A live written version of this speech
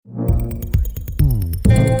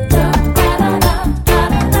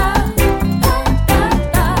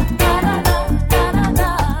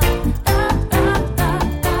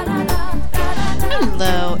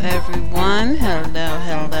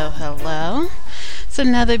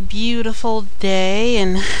another beautiful day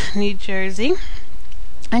in New Jersey.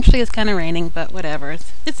 Actually, it's kind of raining, but whatever.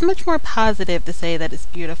 It's much more positive to say that it's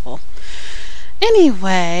beautiful.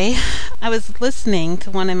 Anyway, I was listening to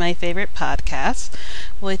one of my favorite podcasts,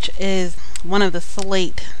 which is one of the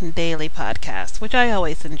Slate Daily podcasts, which I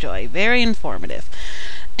always enjoy. Very informative.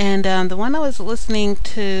 And the one I was listening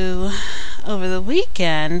to over the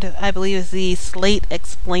weekend, I believe, is the Slate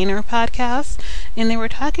Explainer podcast. And they were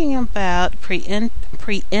talking about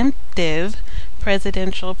preemptive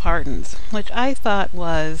presidential pardons, which I thought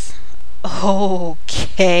was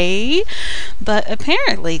okay. But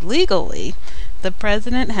apparently, legally, the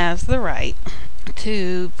president has the right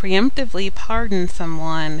to preemptively pardon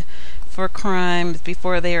someone for crimes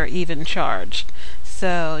before they are even charged.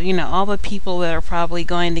 So, all the people that are probably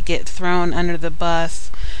going to get thrown under the bus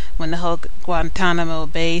when the whole Guantanamo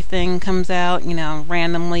Bay thing comes out,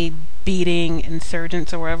 randomly beating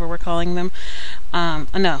insurgents or whatever we're calling them.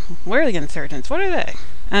 No, where are the insurgents? What are they?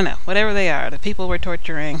 I don't know, whatever they are, the people we're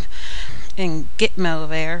torturing in Gitmo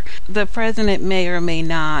there. The president may or may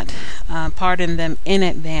not pardon them in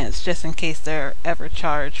advance just in case they're ever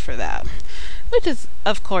charged for that. Which is,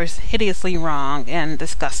 of course, hideously wrong and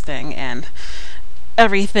disgusting and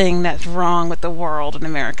everything that's wrong with the world and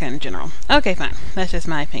America in general. Okay, fine. That's just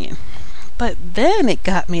my opinion. But then it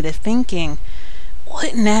got me to thinking,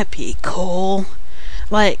 wouldn't that be cool?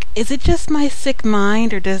 Like, is it just my sick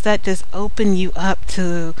mind, or does that just open you up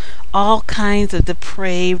to all kinds of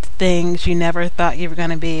depraved things you never thought you were going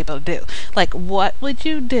to be able to do? Like, what would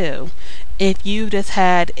you do if you just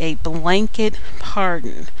had a blanket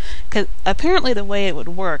pardon? Because apparently the way it would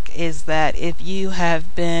work is that if you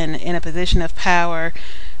have been in a position of power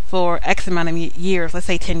for X amount of years, let's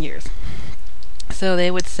say 10 years. So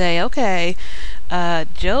they would say, okay,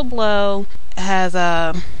 Joe Blow has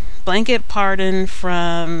a blanket pardon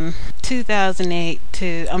from 2008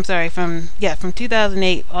 from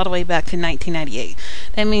 2008 all the way back to 1998.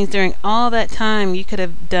 That means during all that time you could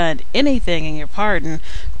have done anything in your pardon,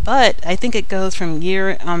 but I think it goes from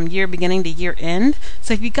year beginning to year end.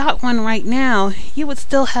 So if you got one right now, you would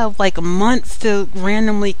still have like months to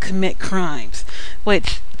randomly commit crimes,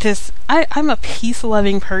 which I'm a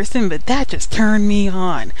peace-loving person, but that just turned me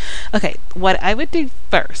on. Okay, what I would do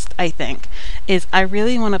first, I think, is I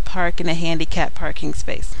really want to park in a handicap parking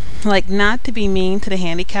space. Like, not to be mean to the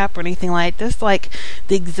handicap or anything like that, just like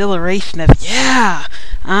the exhilaration of, yeah,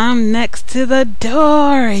 I'm next to the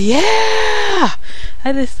door, yeah!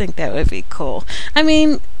 I just think that would be cool. I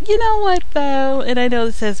mean, you know what, though? And I know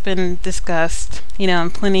this has been discussed, in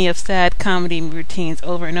plenty of sad comedy routines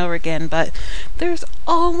over and over again, but there's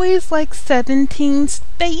always like 17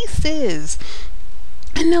 spaces,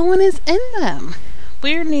 and no one is in them.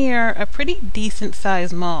 We're near a pretty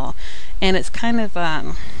decent-sized mall, and it's kind of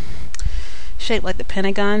shaped like the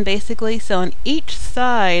Pentagon, basically. So on each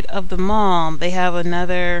side of the mall, they have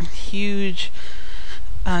another huge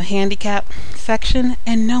handicap section,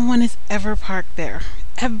 and no one is ever parked there.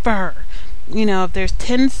 Ever. If there's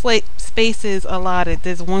 10 spaces allotted,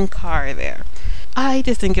 there's one car there. I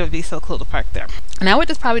just think it would be so cool to park there. And I would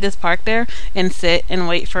probably just park there and sit and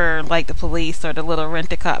wait for like the police or the little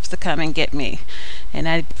rent-a-cops to come and get me. And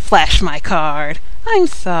I'd flash my card. I'm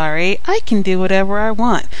sorry, I can do whatever I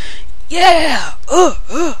want. Yeah!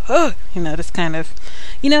 This kind of,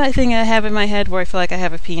 that thing I have in my head where I feel like I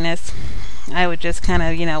have a penis. I would just kind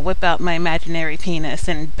of, whip out my imaginary penis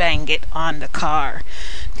and bang it on the car.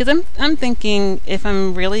 Because I'm thinking, if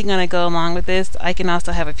I'm really going to go along with this, I can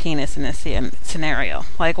also have a penis in this scenario.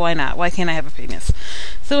 Like, why not? Why can't I have a penis?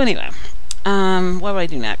 So anyway, what do I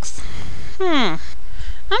do next? I'm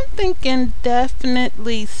thinking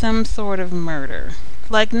definitely some sort of murder.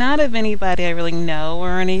 Like, not of anybody I really know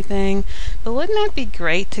or anything, but wouldn't that be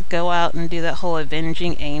great to go out and do that whole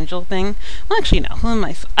avenging angel thing? Well, actually, no. Who am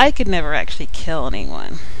I? I could never actually kill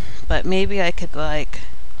anyone, but maybe I could, like...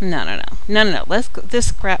 No. Let's just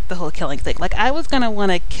scrap the whole killing thing. Like, I was gonna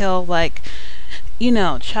want to kill, like,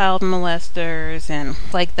 child molesters and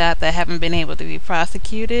like that haven't been able to be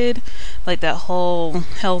prosecuted, like that whole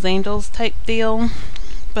Hell's Angels type deal.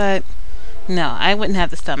 But no, I wouldn't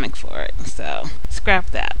have the stomach for it, so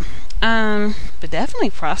scrap that. But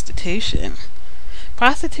definitely prostitution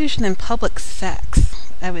and public sex.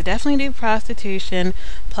 I would definitely do prostitution,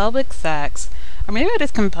 public sex, or maybe I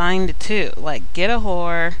just combine the two, like get a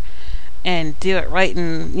whore and do it right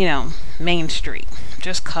in, Main Street.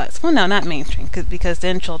 just cuts. Well, no, not mainstream, because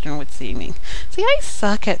then children would see me. See, I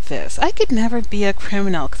suck at this. I could never be a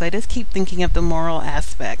criminal because I just keep thinking of the moral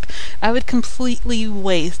aspect. I would completely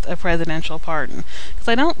waste a presidential pardon because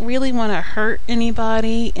I don't really want to hurt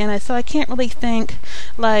anybody, and so I can't really think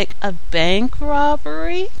like a bank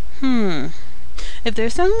robbery. If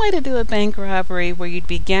there's some way to do a bank robbery where you'd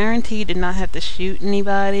be guaranteed to not have to shoot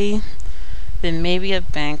anybody, then maybe a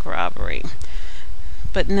bank robbery.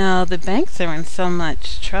 But no, the banks are in so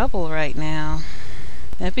much trouble right now.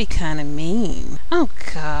 That'd be kind of mean. Oh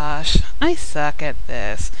gosh, I suck at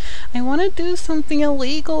this. I want to do something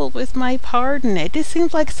illegal with my pardon. It just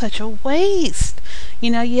seems like such a waste.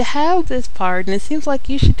 You have this pardon. It seems like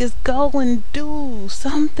you should just go and do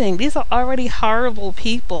something. These are already horrible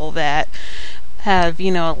people that have,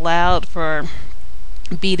 allowed for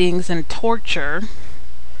beatings and torture.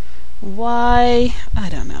 Why? I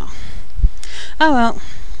don't know. Oh well,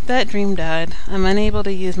 that dream died. I'm unable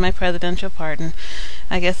to use my presidential pardon.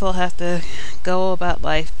 I guess I'll have to go about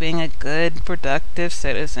life being a good, productive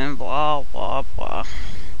citizen, blah, blah, blah.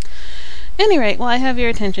 Any rate, while I have your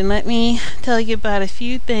attention, let me tell you about a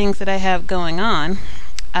few things that I have going on.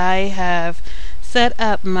 I have set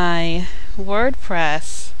up my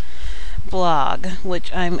WordPress blog,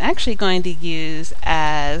 which I'm actually going to use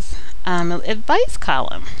as an advice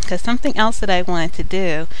column, because something else that I wanted to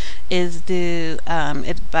do is do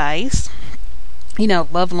advice,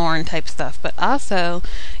 lovelorn type stuff, but also,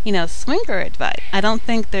 swinger advice. I don't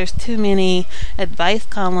think there's too many advice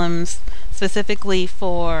columns specifically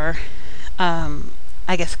for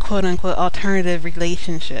I guess quote unquote alternative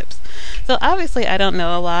relationships. So obviously I don't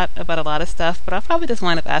know a lot about a lot of stuff, but I'll probably just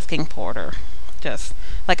wind up asking Porter. Just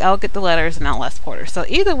like I'll get the letters and I'll ask Porter. So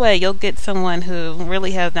either way, you'll get someone who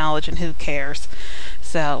really has knowledge and who cares.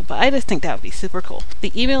 So, but I just think that would be super cool.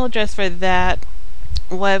 The email address for that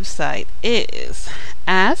website is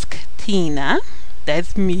asktina,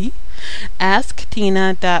 that's me,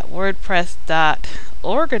 asktina.wordpress.org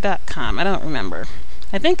or .com. I don't remember.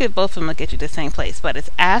 I think both of them will get you to the same place, but it's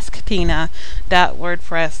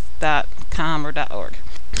asktina.wordpress.com or .org.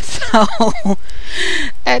 So,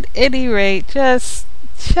 at any rate, just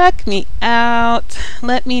check me out.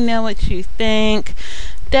 Let me know what you think.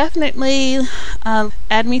 Definitely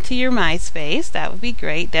add me to your MySpace. That would be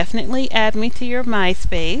great. Definitely add me to your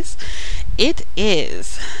MySpace. It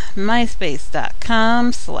is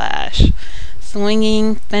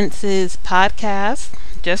myspace.com/Swinging Fences Podcast.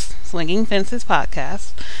 Just Swinging Fences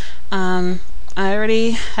Podcast. I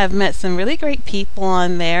already have met some really great people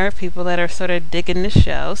on there, people that are sort of digging the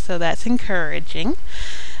show, so that's encouraging.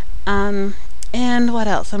 And what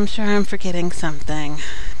else? I'm sure I'm forgetting something.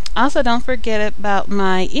 Also, don't forget about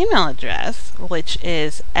my email address, which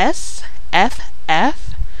is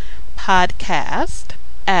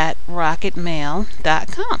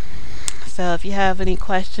sffpodcast@rocketmail.com. So if you have any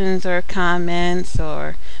questions or comments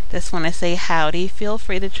or just want to say howdy, feel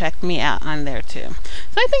free to check me out on there too.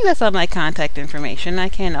 So I think that's all my contact information. I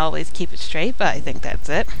can't always keep it straight, but I think that's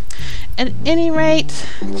it. At any rate,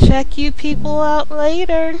 check you people out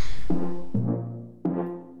later.